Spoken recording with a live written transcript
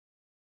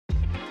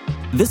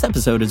This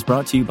episode is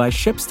brought to you by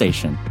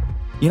ShipStation.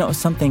 You know,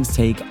 some things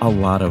take a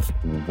lot of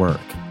work,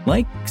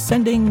 like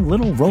sending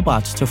little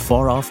robots to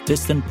far-off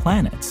distant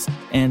planets.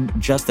 And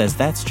just as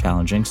that's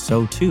challenging,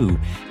 so too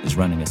is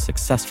running a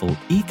successful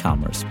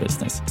e-commerce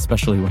business,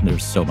 especially when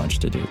there's so much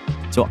to do.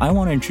 So I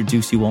want to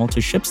introduce you all to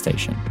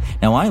ShipStation.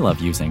 Now, I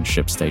love using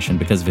ShipStation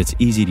because of its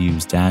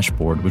easy-to-use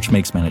dashboard, which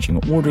makes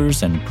managing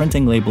orders and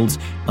printing labels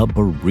a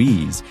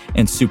breeze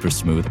and super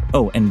smooth.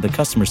 Oh, and the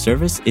customer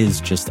service is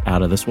just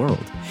out of this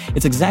world.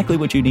 It's exactly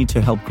what you need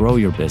to help grow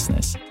your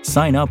business.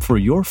 Sign up for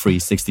your free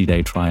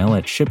 60-day trial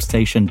at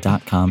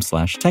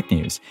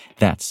shipstation.com/technews.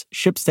 That's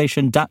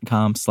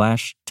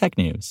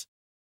shipstation.com/technews.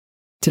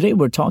 Today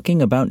we're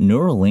talking about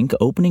Neuralink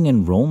opening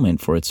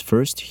enrollment for its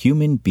first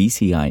human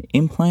BCI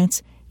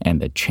implants and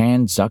the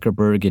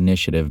Zuckerberg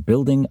initiative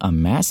building a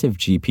massive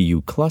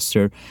GPU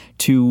cluster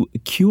to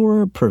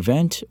cure,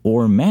 prevent,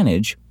 or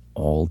manage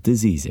all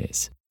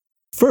diseases.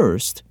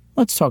 First,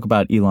 let's talk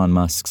about Elon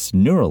Musk's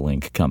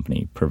Neuralink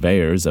company,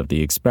 purveyors of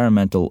the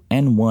experimental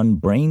N1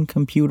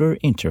 brain-computer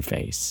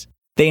interface.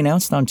 They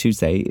announced on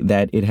Tuesday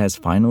that it has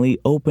finally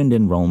opened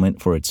enrollment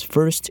for its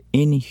first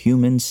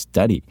in-human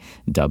study,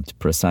 dubbed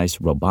Precise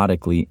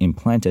Robotically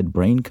Implanted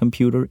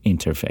Brain-Computer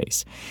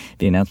Interface.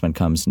 The announcement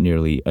comes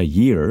nearly a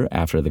year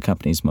after the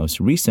company's most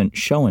recent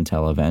show and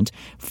tell event,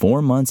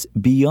 4 months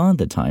beyond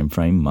the time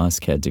frame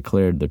Musk had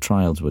declared the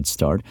trials would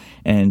start,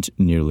 and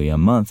nearly a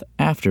month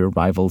after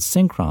rival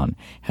Synchron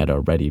had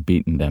already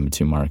beaten them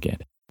to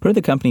market. Per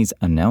the company's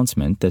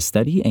announcement, the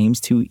study aims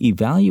to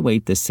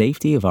evaluate the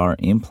safety of our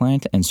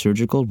implant and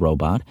surgical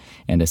robot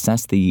and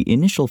assess the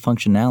initial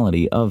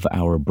functionality of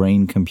our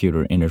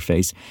brain-computer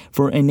interface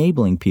for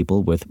enabling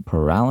people with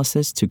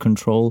paralysis to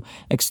control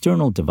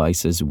external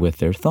devices with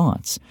their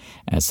thoughts.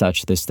 As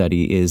such, the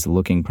study is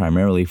looking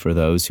primarily for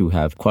those who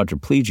have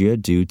quadriplegia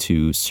due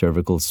to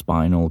cervical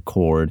spinal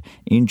cord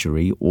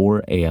injury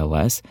or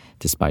ALS,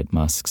 despite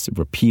Musk's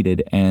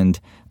repeated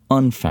and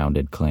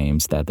unfounded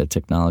claims that the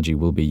technology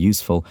will be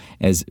useful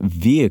as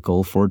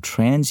vehicle for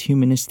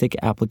transhumanistic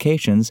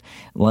applications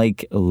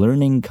like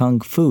learning kung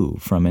fu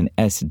from an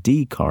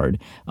SD card,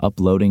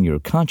 uploading your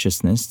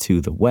consciousness to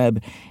the web,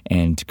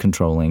 and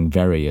controlling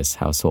various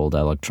household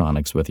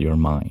electronics with your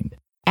mind.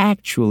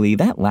 Actually,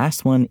 that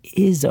last one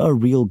is a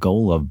real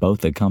goal of both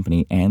the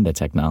company and the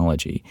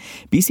technology.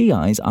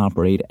 BCIs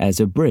operate as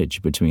a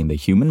bridge between the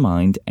human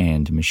mind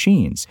and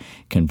machines,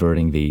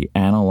 converting the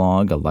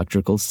analog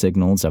electrical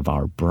signals of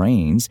our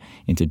brains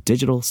into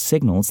digital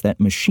signals that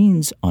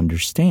machines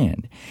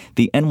understand.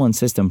 The N1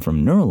 system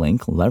from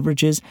Neuralink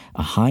leverages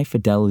a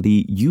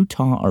high-fidelity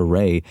Utah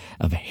array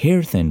of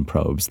hair-thin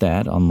probes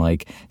that,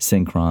 unlike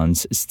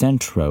Synchron's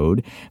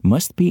Stentrode,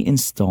 must be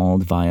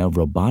installed via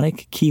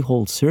robotic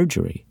keyhole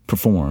surgery,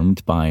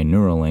 performed by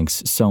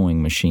Neuralink's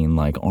sewing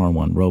machine-like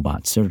R1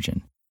 robot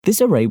surgeon. This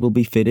array will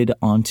be fitted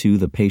onto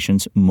the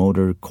patient's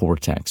motor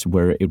cortex,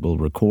 where it will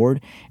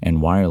record and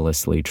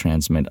wirelessly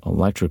transmit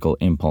electrical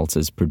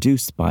impulses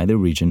produced by the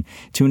region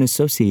to an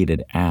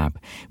associated app,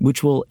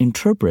 which will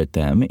interpret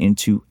them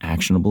into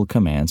actionable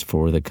commands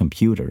for the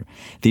computer.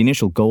 The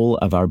initial goal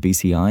of our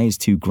BCI is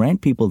to grant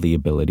people the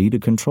ability to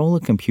control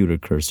a computer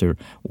cursor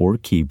or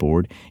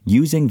keyboard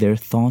using their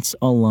thoughts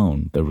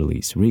alone, the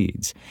release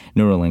reads.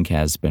 Neuralink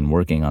has been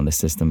working on the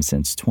system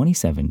since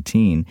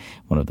 2017,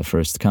 one of the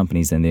first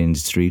companies in the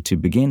industry to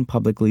begin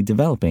publicly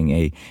developing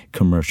a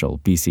commercial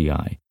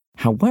BCI.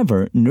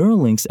 However,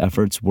 Neuralink's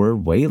efforts were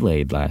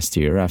waylaid last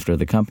year after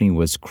the company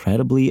was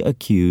credibly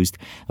accused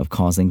of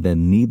causing the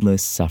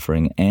needless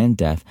suffering and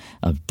death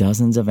of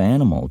dozens of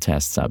animal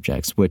test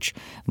subjects, which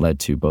led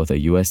to both a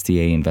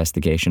USDA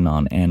investigation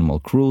on animal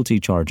cruelty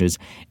charges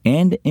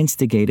and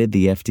instigated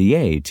the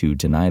FDA to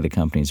deny the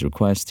company's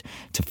request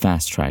to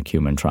fast-track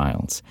human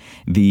trials.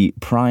 The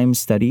PRIME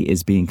study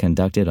is being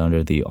conducted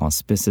under the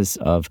auspices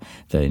of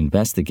the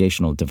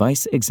investigational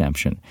device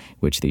exemption,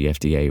 which the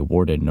FDA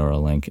awarded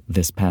Neuralink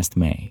this past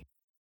May.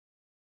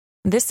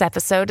 This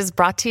episode is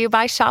brought to you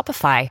by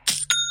Shopify.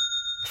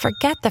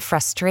 Forget the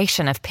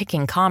frustration of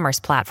picking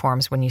commerce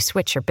platforms when you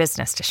switch your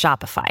business to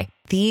Shopify,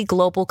 the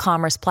global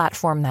commerce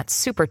platform that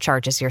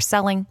supercharges your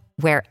selling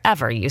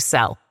wherever you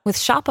sell. With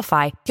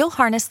Shopify, you'll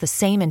harness the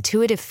same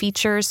intuitive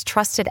features,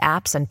 trusted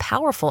apps, and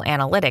powerful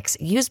analytics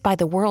used by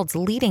the world's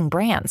leading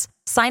brands.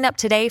 Sign up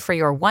today for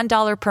your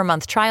 $1 per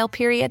month trial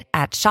period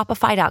at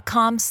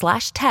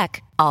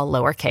shopify.com/tech, all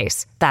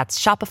lowercase. That's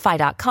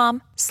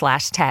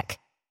shopify.com/tech.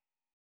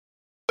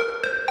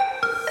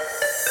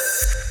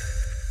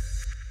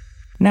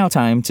 Now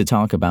time to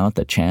talk about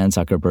the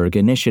Zuckerberg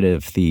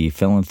initiative, the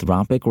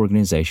philanthropic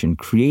organization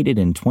created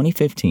in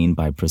 2015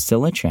 by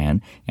Priscilla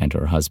Chan and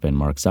her husband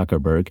Mark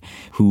Zuckerberg,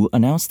 who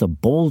announced a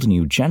bold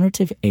new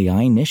generative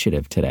AI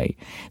initiative today.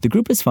 The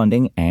group is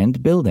funding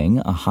and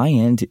building a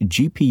high-end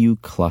GPU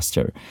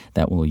cluster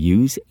that will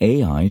use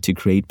AI to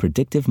create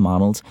predictive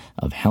models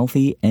of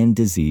healthy and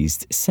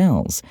diseased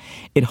cells.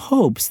 It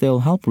hopes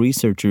they'll help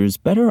researchers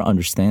better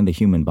understand the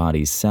human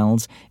body's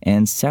cells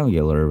and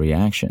cellular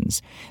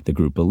reactions. The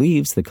group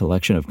believes estimates the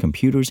collection of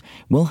computers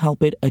will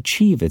help it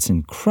achieve its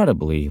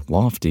incredibly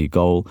lofty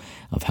goal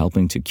of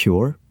helping to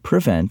cure,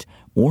 prevent,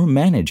 or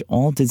manage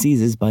all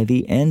diseases by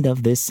the end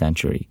of this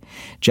century.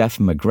 Jeff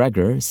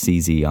McGregor,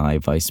 CZI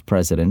Vice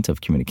President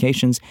of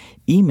Communications,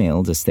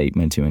 emailed a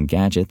statement to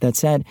Engadget that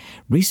said,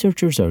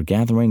 researchers are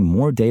gathering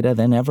more data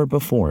than ever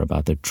before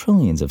about the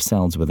trillions of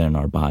cells within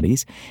our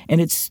bodies, and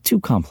it's too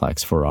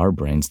complex for our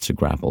brains to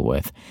grapple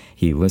with.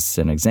 He lists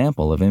an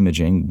example of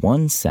imaging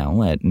one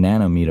cell at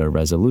nanometer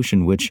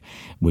resolution, which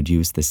would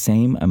use the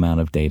same amount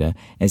of data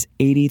as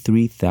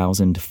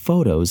 83,000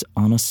 photos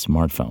on a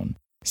smartphone.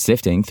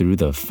 Sifting through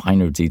the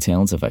finer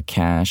details of a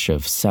cache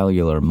of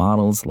cellular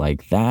models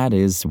like that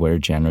is where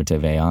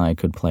generative AI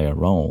could play a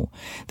role.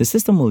 The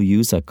system will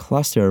use a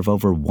cluster of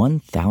over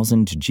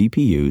 1,000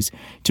 GPUs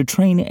to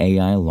train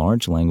AI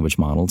large language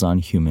models on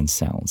human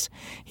cells.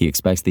 He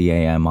expects the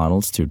AI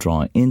models to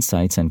draw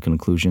insights and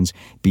conclusions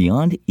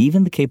beyond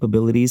even the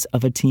capabilities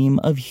of a team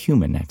of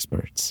human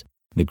experts.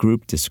 The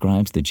group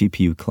describes the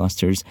GPU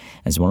clusters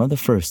as one of the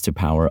first to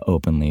power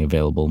openly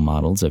available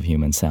models of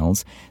human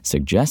cells,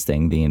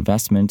 suggesting the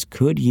investment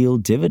could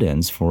yield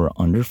dividends for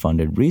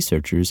underfunded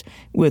researchers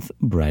with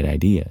bright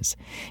ideas.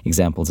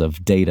 Examples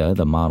of data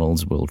the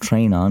models will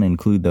train on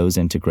include those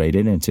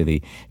integrated into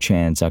the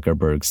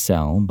Zuckerberg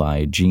cell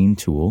by Gene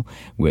Tool,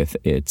 with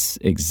its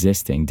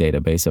existing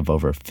database of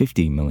over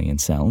 50 million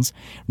cells,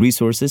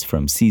 resources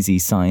from CZ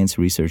Science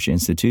Research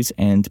Institutes,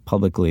 and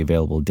publicly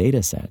available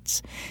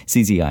datasets.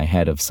 CZI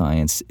Head of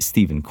Science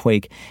Stephen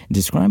Quake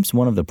describes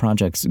one of the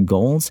project's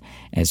goals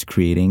as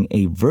creating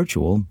a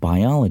virtual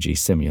biology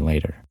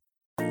simulator.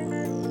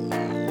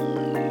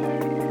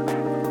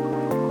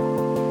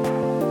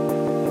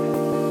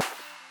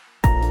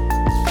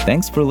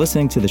 Thanks for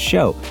listening to the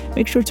show.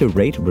 Make sure to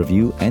rate,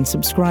 review, and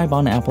subscribe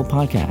on Apple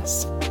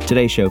Podcasts.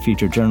 Today's show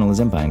featured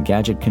journalism by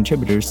Engadget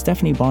contributors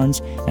Stephanie Barnes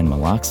and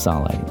Malak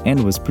Saleh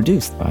and was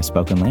produced by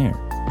Spoken Layer.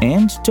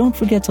 And don't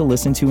forget to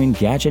listen to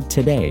Engadget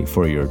Today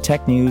for your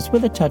tech news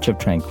with a touch of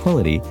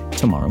tranquility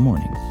tomorrow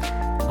morning.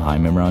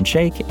 I'm Imran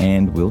Sheikh,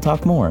 and we'll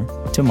talk more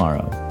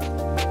tomorrow.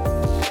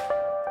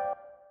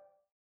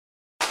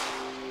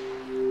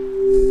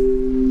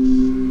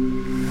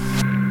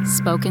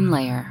 Spoken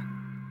Layer.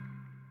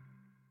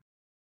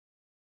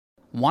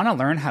 Want to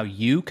learn how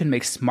you can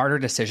make smarter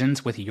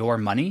decisions with your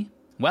money?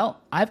 Well,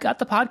 I've got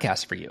the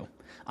podcast for you.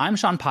 I'm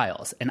Sean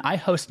Piles, and I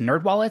host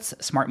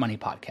NerdWallet's Smart Money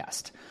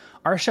Podcast.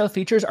 Our show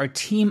features our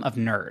team of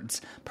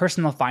nerds,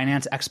 personal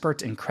finance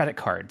experts in credit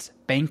cards,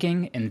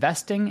 banking,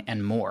 investing,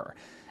 and more.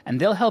 And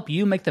they'll help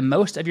you make the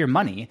most of your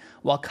money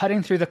while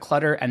cutting through the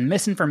clutter and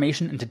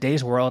misinformation in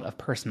today's world of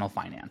personal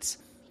finance.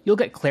 You'll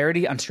get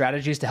clarity on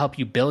strategies to help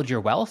you build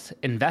your wealth,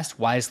 invest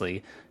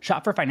wisely,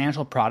 shop for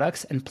financial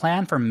products, and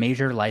plan for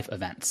major life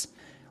events.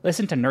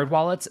 Listen to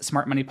NerdWallet's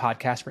Smart Money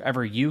Podcast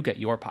wherever you get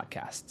your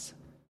podcasts.